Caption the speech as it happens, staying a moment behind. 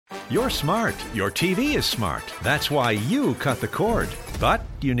You're smart. Your TV is smart. That's why you cut the cord. But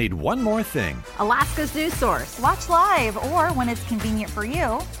you need one more thing. Alaska's News Source. Watch live or when it's convenient for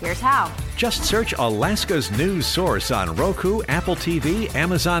you. Here's how. Just search Alaska's News Source on Roku, Apple TV,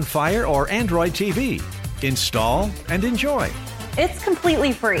 Amazon Fire, or Android TV. Install and enjoy. It's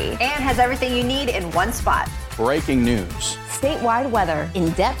completely free and has everything you need in one spot. Breaking news. Statewide weather.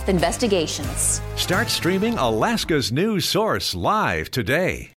 In-depth investigations. Start streaming Alaska's News Source live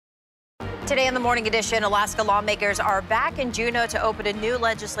today. Today in the Morning Edition, Alaska lawmakers are back in Juneau to open a new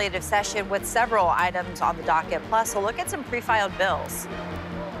legislative session with several items on the docket. Plus, we'll look at some pre-filed bills.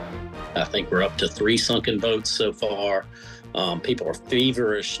 I think we're up to 3 sunken boats so far. People are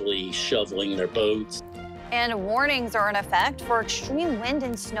feverishly shoveling their boats. And warnings are in effect for extreme wind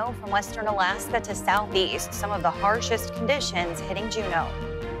and snow from western Alaska to southeast. Some of the harshest conditions hitting Juneau.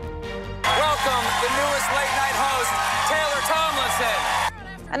 Welcome the newest late-night host, Taylor Tomlinson.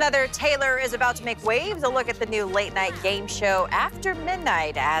 Another Taylor is about to make waves. A look at the new late-night game show After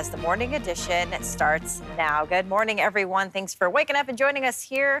Midnight as the Morning Edition starts now. Good morning, everyone. Thanks for waking up and joining us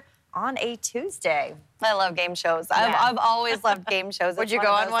here on a Tuesday. I love game shows. Yeah. I've always loved game shows. Would you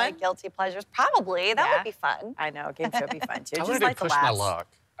go on one? Like, guilty pleasures? Probably. That would be fun. I know. Game show would be fun, too. I Just like to push my luck.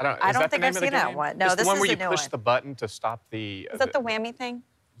 I don't think I've seen that one. No, it's this the one is where a you new push one. the button to stop the... Is that the whammy thing?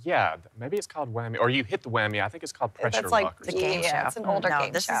 Yeah, maybe it's called whammy. Or you hit the whammy. I think it's called pressure That's like luck. the game show. It's an older game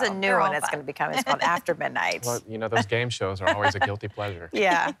show. This is a new one. It's going to be coming. It's called After Midnight. Well, you know, those game shows are always a guilty pleasure.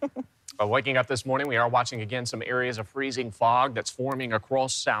 Yeah. Waking up this morning, we are watching again some areas of freezing fog that's forming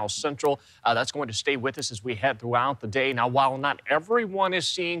across South Central. That's going to stay with us as we head throughout the day. Now, while not everyone is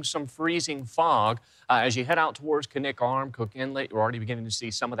seeing some freezing fog, as you head out towards Knik Arm, Cook Inlet, you're already beginning to see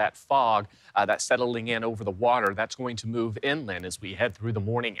some of that fog that's settling in over the water. That's going to move inland as we head through the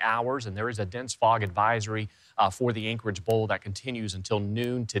morning hours, and there is a dense fog advisory for the Anchorage Bowl that continues until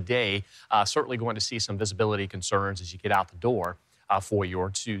noon today. Certainly going to see some visibility concerns as you get out the door. For your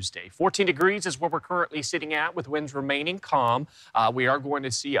Tuesday. 14 degrees is where we're currently sitting at with winds remaining calm. We are going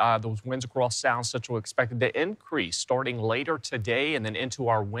to see those winds across South Central expected to increase starting later today and then into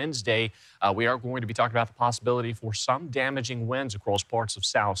our Wednesday. We are going to be talking about the possibility for some damaging winds across parts of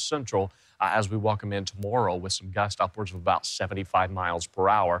South Central as we welcome in tomorrow with some gusts upwards of about 75 miles per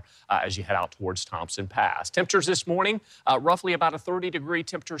hour as you head out towards Thompson Pass. Temperatures this morning, roughly about a 30-degree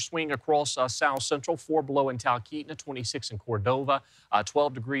temperature swing across South Central, 4 below in Talkeetna, 26 in Cordova,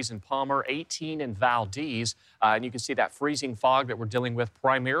 12 degrees in Palmer, 18 in Valdez. And you can see that freezing fog that we're dealing with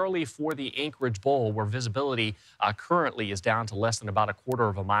primarily for the Anchorage Bowl, where visibility currently is down to less than about a quarter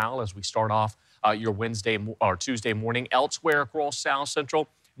of a mile as we start off your Wednesday or Tuesday morning. Elsewhere across South Central,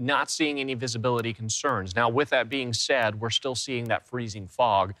 not seeing any visibility concerns. Now, with that being said, we're still seeing that freezing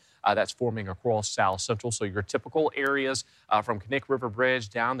fog that's forming across South Central. So your typical areas from Knik River Bridge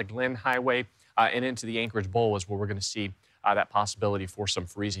down the Glen Highway and into the Anchorage Bowl is where we're going to see that possibility for some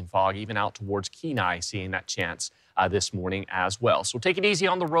freezing fog, even out towards Kenai, seeing that chance this morning as well. So take it easy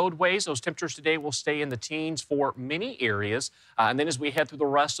on the roadways. Those temperatures today will stay in the teens for many areas. And then as we head through the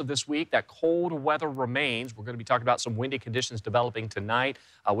rest of this week, that cold weather remains. We're going to be talking about some windy conditions developing tonight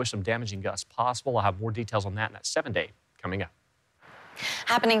with some damaging gusts possible. I'll have more details on that in that 7-day coming up.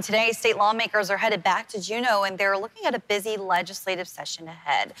 Happening today, state lawmakers are headed back to Juneau, and they're looking at a busy legislative session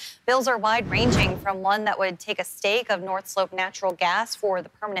ahead. Bills are wide-ranging, from one that would take a stake of North Slope Natural Gas for the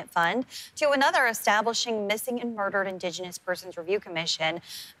Permanent Fund to another establishing Missing and Murdered Indigenous Persons Review Commission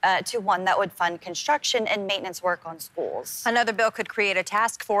to one that would fund construction and maintenance work on schools. Another bill could create a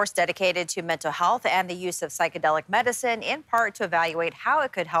task force dedicated to mental health and the use of psychedelic medicine, in part to evaluate how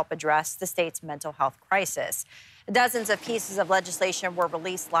it could help address the state's mental health crisis. Dozens of pieces of legislation were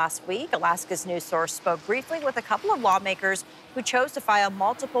released last week. Alaska's News Source spoke briefly with a couple of lawmakers who chose to file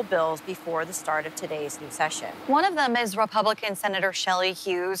multiple bills before the start of today's new session. One of them is Republican Senator Shelley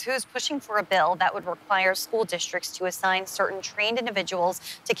Hughes, who's pushing for a bill that would require school districts to assign certain trained individuals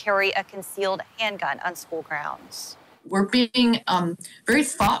to carry a concealed handgun on school grounds. We're being very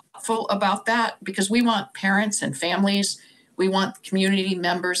thoughtful about that because we want parents and families, we want community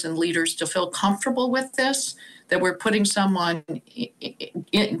members and leaders to feel comfortable with this, that we're putting someone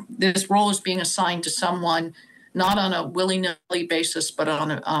in this role is being assigned to someone not on a willy-nilly basis, but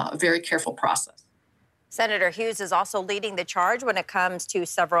on a very careful process. Senator Hughes is also leading the charge when it comes to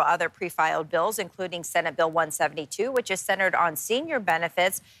several other pre-filed bills, including Senate Bill 172, which is centered on senior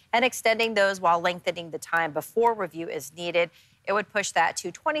benefits and extending those while lengthening the time before review is needed. It would push that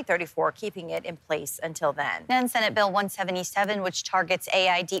to 2034, keeping it in place until then. Then Senate Bill 177, which targets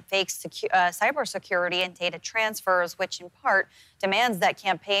AI deepfakes, cybersecurity, and data transfers, which in part demands that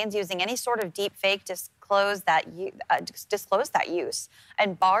campaigns using any sort of deepfake disclose disclose that use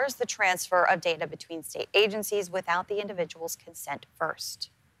and bars the transfer of data between state agencies without the individual's consent first.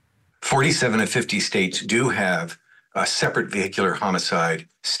 47 of 50 states do have a separate vehicular homicide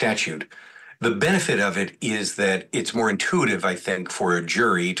statute. The benefit of it is that it's more intuitive, I think, for a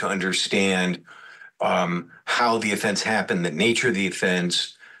jury to understand how the offense happened, the nature of the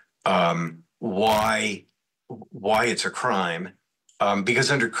offense, why it's a crime. Because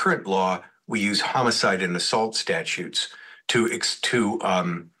under current law, we use homicide and assault statutes to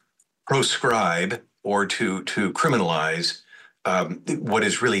proscribe or to criminalize what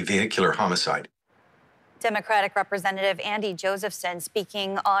is really vehicular homicide. Democratic Representative Andy Josephson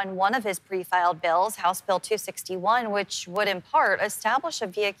speaking on one of his pre-filed bills, House Bill 261, which would in part establish a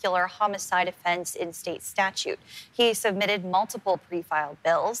vehicular homicide offense in state statute. He submitted multiple pre-filed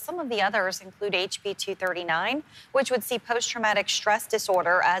bills. Some of the others include HB 239, which would see post-traumatic stress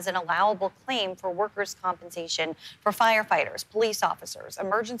disorder as an allowable claim for workers' compensation for firefighters, police officers,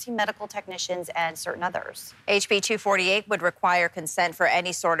 emergency medical technicians, and certain others. HB 248 would require consent for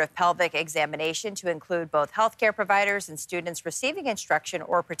any sort of pelvic examination to include both healthcare providers and students receiving instruction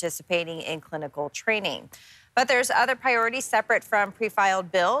or participating in clinical training. But there's other priorities separate from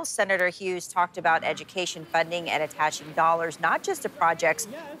pre-filed bills. Senator Hughes talked about education funding and attaching dollars not just to projects,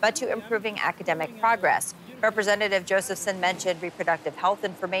 but to improving academic progress. Representative Josephson mentioned reproductive health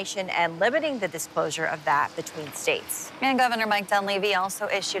information and limiting the disclosure of that between states. And Governor Mike Dunleavy also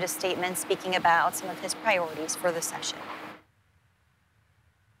issued a statement speaking about some of his priorities for the session.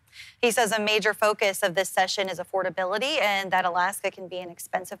 He says a major focus of this session is affordability and that Alaska can be an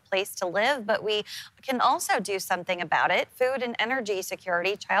expensive place to live, but we can also do something about it. Food and energy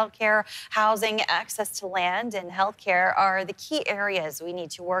security, childcare, housing, access to land, and healthcare are the key areas we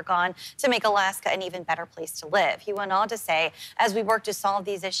need to work on to make Alaska an even better place to live. He went on to say, as we work to solve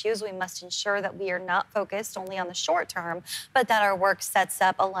these issues, we must ensure that we are not focused only on the short term, but that our work sets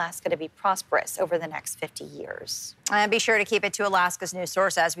up Alaska to be prosperous over the next 50 years. And be sure to keep it to Alaska's News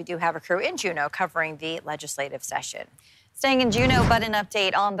Source, as we do have a crew in Juneau covering the legislative session. Staying in Juneau, but an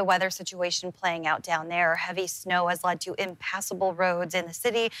update on the weather situation playing out down there. Heavy snow has led to impassable roads in the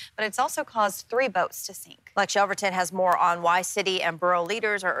city, but it's also caused 3 boats to sink. Lex Shelverton has more on why city and borough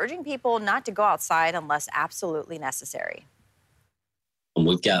leaders are urging people not to go outside unless absolutely necessary.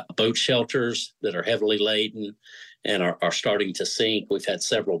 We've got boat shelters that are heavily laden and are starting to sink. We've had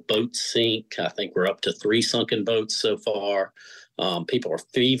several boats sink. I think we're up to 3 sunken boats so far. People are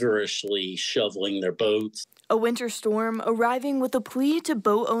feverishly shoveling their boats. A winter storm arriving with a plea to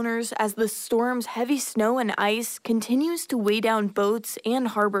boat owners as the storm's heavy snow and ice continues to weigh down boats and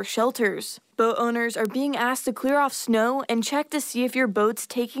harbor shelters. Boat owners are being asked to clear off snow and check to see if your boat's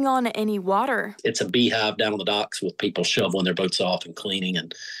taking on any water. It's a beehive down on the docks with people shoveling their boats off and cleaning,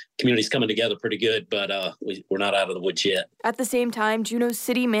 and community's coming together pretty good, but we're not out of the woods yet. At the same time, Juneau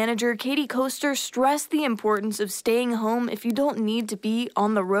City Manager Katie Koester stressed the importance of staying home if you don't need to be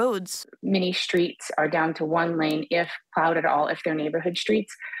on the roads. Many streets are down to 1 lane, if plowed at all, if they're neighborhood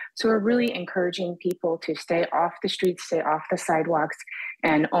streets. So we're really encouraging people to stay off the streets, stay off the sidewalks,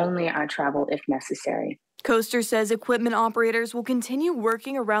 and only travel if necessary. Koester says equipment operators will continue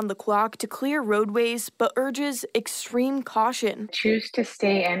working around the clock to clear roadways, but urges extreme caution. Choose to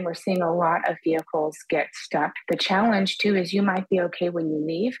stay in. We're seeing a lot of vehicles get stuck. The challenge, too, is you might be okay when you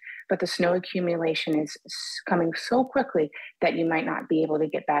leave, but the snow accumulation is coming so quickly that you might not be able to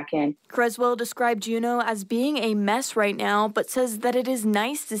get back in. Creswell described Juneau as being a mess right now, but says that it is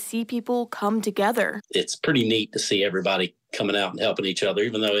nice to see people come together. It's pretty neat to see everybody coming out and helping each other,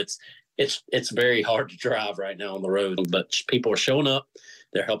 even though it's very hard to drive right now on the road. But people are showing up,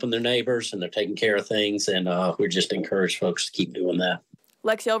 they're helping their neighbors, and they're taking care of things, and we just encourage folks to keep doing that.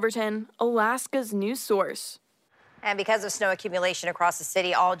 Lex Shelverton, Alaska's News Source. And because of snow accumulation across the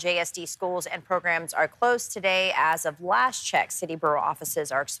city, all JSD schools and programs are closed today. As of last check, city borough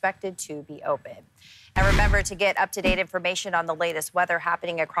offices are expected to be open. And remember, to get up-to-date information on the latest weather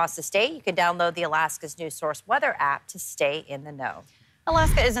happening across the state, you can download the Alaska's News Source weather app to stay in the know.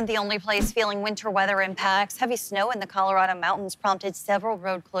 Alaska isn't the only place feeling winter weather impacts. Heavy snow in the Colorado mountains prompted several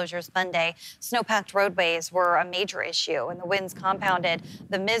road closures Monday. Snow-packed roadways were a major issue, and the winds compounded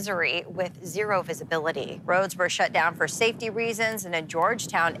the misery with zero visibility. Roads were shut down for safety reasons, and in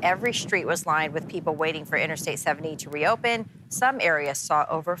Georgetown, every street was lined with people waiting for Interstate 70 to reopen. Some areas saw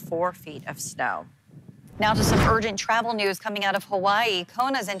over 4 feet of snow. Now to some urgent travel news coming out of Hawaii.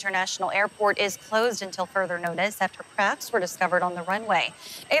 Kona's International Airport is closed until further notice after cracks were discovered on the runway.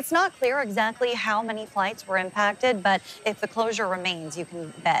 It's not clear exactly how many flights were impacted, but if the closure remains, you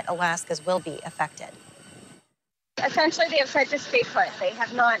can bet Alaska's will be affected. Essentially, they have said to stay put. They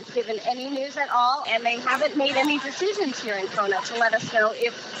have not given any news at all, and they haven't made any decisions here in Kona to let us know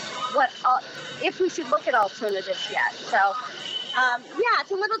if we should look at alternatives yet. So,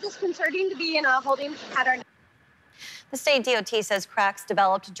 it's a little disconcerting to be in a holding pattern. The state DOT says cracks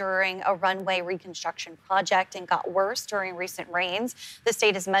developed during a runway reconstruction project and got worse during recent rains. The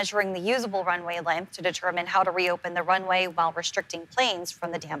state is measuring the usable runway length to determine how to reopen the runway while restricting planes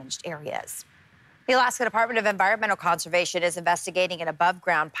from the damaged areas. The Alaska Department of Environmental Conservation is investigating an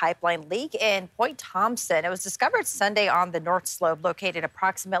above-ground pipeline leak in Point Thompson. It was discovered Sunday on the North Slope, located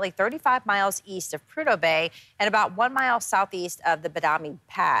approximately 35 miles east of Prudhoe Bay and about 1 mile southeast of the Badami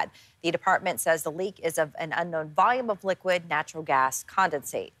pad. The department says the leak is of an unknown volume of liquid natural gas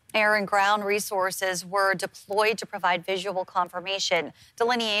condensate. Air and ground resources were deployed to provide visual confirmation.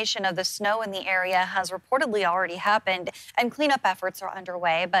 Delineation of the snow in the area has reportedly already happened, and cleanup efforts are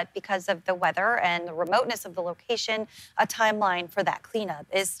underway. But because of the weather and the remoteness of the location, a timeline for that cleanup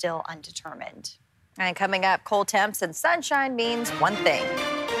is still undetermined. And coming up, cold temps and sunshine means one thing.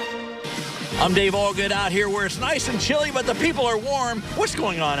 I'm Dave Allgood out here where it's nice and chilly, but the people are warm. What's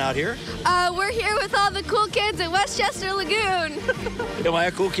going on out here? We're here with all the cool kids at Westchester Lagoon. Am I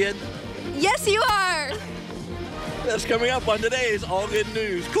a cool kid? Yes, you are. That's coming up on today's All Good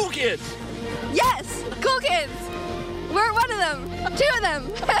News. Cool kids. Yes, cool kids. We're one of them, 2 of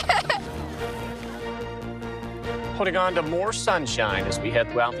them. Holding on to more sunshine as we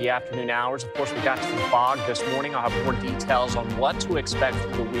head throughout the afternoon hours. Of course, we got some fog this morning. I'll have more details on what to expect for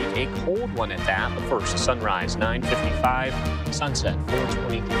the week. A cold one at that. But first, sunrise 9:55, sunset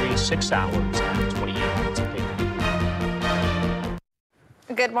 4:23, 6 hours and 28 minutes.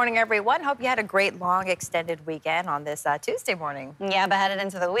 Good morning, everyone. Hope you had a great, long, extended weekend on this Tuesday morning. Yeah, but headed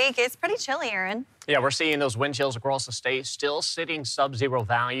into the week, it's pretty chilly, Aaron. Yeah, we're seeing those wind chills across the state, still sitting sub-zero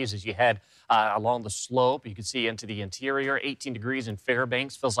values as you head along the slope. You can see into the interior, 18 degrees in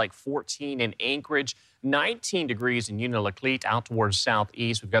Fairbanks, feels like 14 in Anchorage, 19 degrees in Unalakleet out towards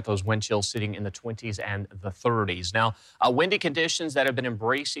southeast. We've got those wind chills sitting in the 20s and the 30s. Now, windy conditions that have been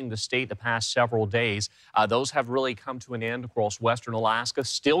embracing the state the past several days, those have really come to an end across western Alaska.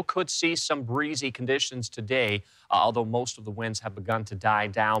 Still could see some breezy conditions today, although most of the winds have begun to die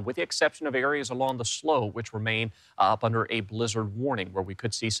down, with the exception of areas along the slope, which remain up under a blizzard warning, where we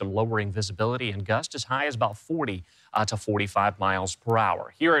could see some lowering visibility and gusts as high as about 40 to 45 miles per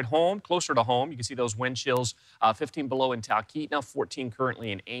hour. Here at home, closer to home, you can see those wind chills, 15 below in Talkeetna, 14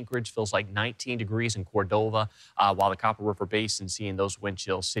 currently in Anchorage, feels like 19 degrees in Cordova, while the Copper River Basin seeing those wind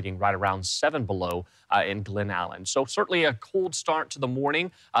chills sitting right around 7 below in Glen Allen. So certainly a cold start to the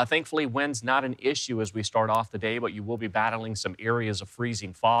morning. Thankfully, wind's not an issue as we start off the day, but you will be battling some areas of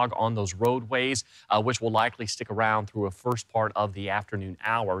freezing fog on those roadways, which will likely stick around through a first part of the afternoon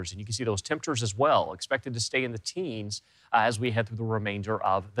hours. And you can see those temperatures as well, expected to stay in the teens as we head through the remainder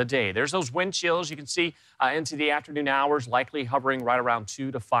of the day. There's those wind chills you can see into the afternoon hours, likely hovering right around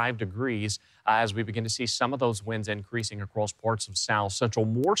 2 to 5 degrees as we begin to see some of those winds increasing across parts of South Central,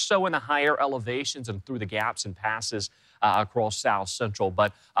 more so in the higher elevations and through the gaps and passes across South Central.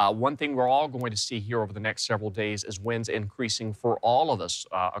 But one thing we're all going to see here over the next several days is winds increasing for all of us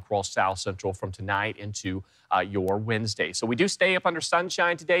across South Central from tonight into your Wednesday. So we do stay up under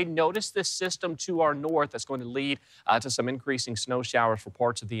sunshine today. Notice this system to our north that's going to lead to some increasing snow showers for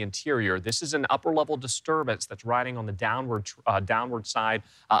parts of the interior. This is an upper level disturbance that's riding on the downward side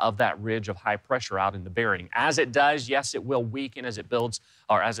of that ridge of high pressure out in the Bering. As it does, yes, it will weaken as it builds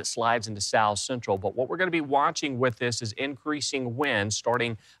or as it slides into South Central. But what we're going to be watching with this is increasing winds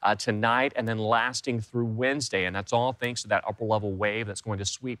starting tonight and then lasting through Wednesday. And that's all thanks to that upper level wave that's going to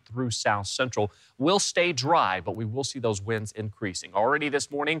sweep through South Central. We'll stay dry, but we will see those winds increasing. Already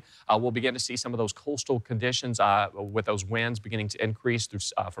this morning, we'll begin to see some of those coastal conditions with those winds beginning to increase through,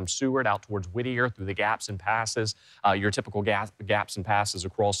 from Seward out towards Whittier through the gaps and passes, your typical gaps and passes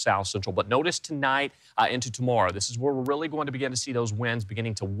across South Central. But notice tonight into tomorrow, this is where we're really going to begin to see those winds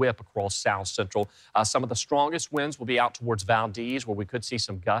beginning to whip across South Central. Some of the strongest winds will be out towards Valdez, where we could see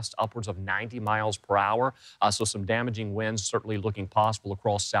some gusts upwards of 90 miles per hour. So some damaging winds certainly looking possible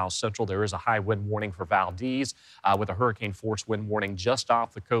across South Central. There is a high wind warning for Valdez with a hurricane force wind warning just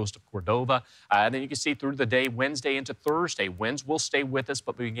off the coast of Cordova. And then you can see through the day, Wednesday into Thursday, winds will stay with us,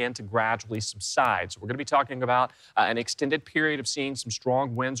 but begin to gradually subside. So we're going to be talking about an extended period of seeing some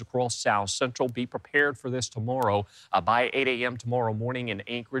strong winds across South Central. Be prepared for this tomorrow. By 8 a.m. tomorrow morning in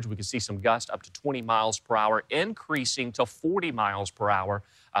Anchorage, we can see some gusts up to 20 miles per hour, increasing to 40 miles per hour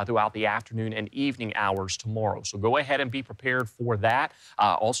throughout the afternoon and evening hours tomorrow. So go ahead and be prepared for that.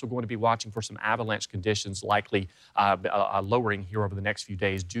 Also going to be watching for some avalanche conditions likely lowering here over the next few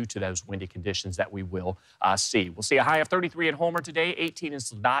days due to those windy conditions that we will see. We'll see a high of 33 in Homer today, 18 in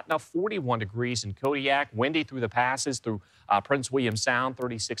Soldotna, 41 degrees in Kodiak, windy through the passes through Prince William Sound,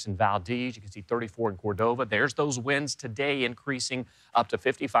 36 in Valdez. You can see 34 in Cordova. There's those winds today increasing up to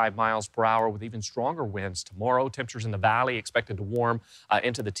 55 miles per hour with even stronger winds tomorrow. Temperatures in the valley expected to warm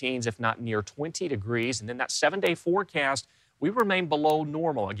into the teens, if not near 20 degrees. And then that 7-day forecast, we remain below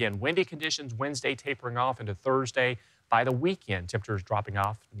normal. Again, windy conditions Wednesday tapering off into Thursday. By the weekend, temperatures dropping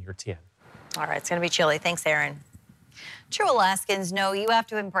off near 10. All right, it's going to be chilly. Thanks, Aaron. True Alaskans know you have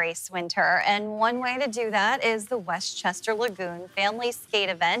to embrace winter, and one way to do that is the Westchester Lagoon Family Skate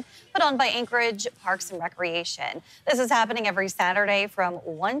event put on by Anchorage Parks and Recreation. This is happening every Saturday from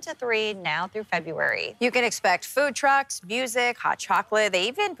 1 to 3 now through February. You can expect food trucks, music, hot chocolate. They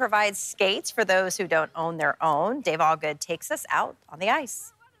even provide skates for those who don't own their own. Dave Allgood takes us out on the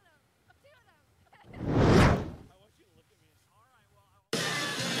ice.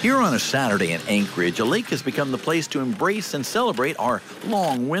 Here on a Saturday in Anchorage, a lake has become the place to embrace and celebrate our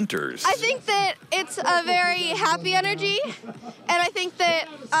long winters. I think that it's a very happy energy, and I think that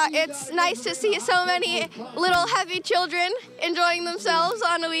it's nice to see so many little heavy children enjoying themselves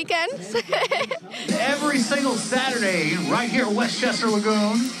on the weekends. Every single Saturday right here at Westchester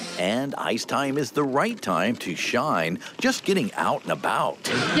Lagoon. And ice time is the right time to shine, just getting out and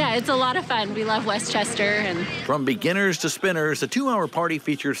about. Yeah, it's a lot of fun. We love Westchester. From beginners to spinners, a 2-hour party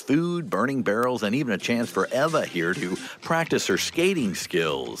features food, burning barrels, and even a chance for Eva here to practice her skating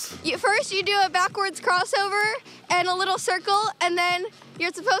skills. First, you do a backwards crossover and a little circle, and then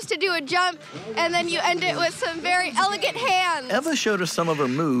you're supposed to do a jump, and then you end it with some very elegant hands. Eva showed us some of her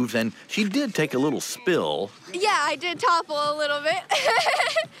moves, and she did take a little spill. Yeah, I did topple a little bit.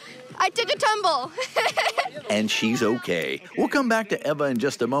 I took a tumble. And she's okay. We'll come back to Eva in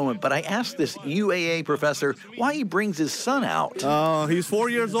just a moment, but I asked this UAA professor why he brings his son out. He's 4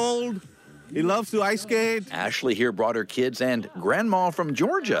 years old. He loves to ice skate. Ashley here brought her kids and grandma from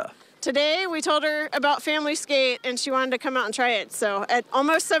Georgia. Today, we told her about Family Skate, and she wanted to come out and try it. So at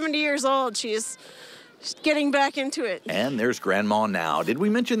almost 70 years old, she's getting back into it. And there's Grandma now. Did we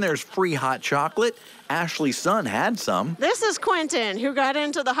mention there's free hot chocolate? Ashley's son had some. This is Quentin, who got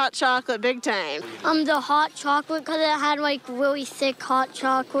into the hot chocolate big time. The hot chocolate, because it had, really thick hot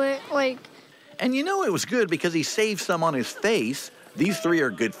chocolate, And you know it was good because he saved some on his face. These three are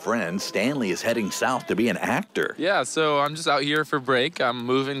good friends. Stanley is heading south to be an actor. Yeah, so I'm just out here for break. I'm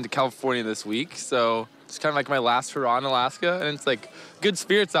moving to California this week, so it's kind of like my last hurrah in Alaska, and it's good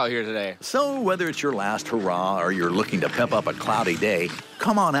spirits out here today. So whether it's your last hurrah or you're looking to pep up a cloudy day,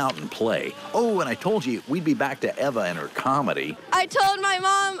 come on out and play. Oh, and I told you we'd be back to Eva and her comedy. I told my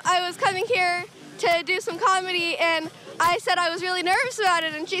mom I was coming here to do some comedy, and I said I was really nervous about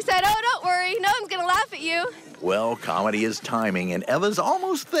it, and she said, "Oh, don't worry, no one's gonna laugh at you." Well, comedy is timing, and Eva's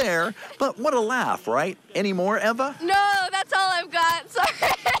almost there, but what a laugh, right? Any more, Eva? No, that's all I've got,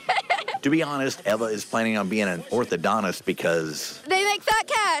 sorry. To be honest, Eva is planning on being an orthodontist because they make fat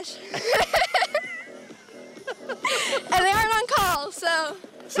cash. And they aren't on call, so.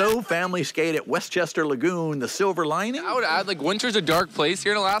 So, family skate at Westchester Lagoon, the silver lining? I would add, winter's a dark place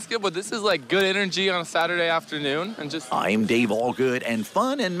here in Alaska, but this is, good energy on a Saturday afternoon. And just. I'm Dave Allgood, and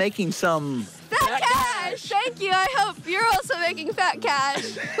fun and making some. Fat cash! Thank you. I hope you're also making fat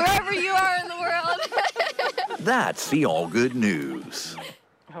cash, wherever you are in the world. That's the Allgood News.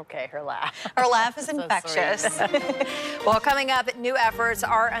 Okay, her laugh. Her laugh is infectious. Well, coming up, new efforts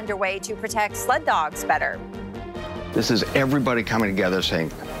are underway to protect sled dogs better. This is everybody coming together saying,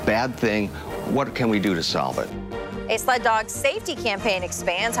 bad thing, what can we do to solve it? A sled dog safety campaign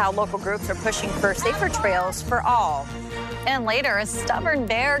expands how local groups are pushing for safer trails for all. And later, a stubborn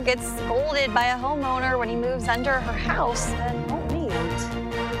bear gets scolded by a homeowner when he moves under her house and won't leave.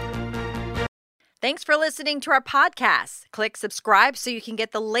 Thanks for listening to our podcast. Click subscribe so you can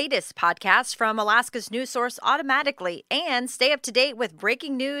get the latest podcasts from Alaska's News Source automatically and stay up to date with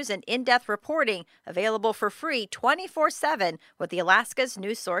breaking news and in-depth reporting available for free 24/7 with the Alaska's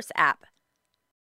News Source app.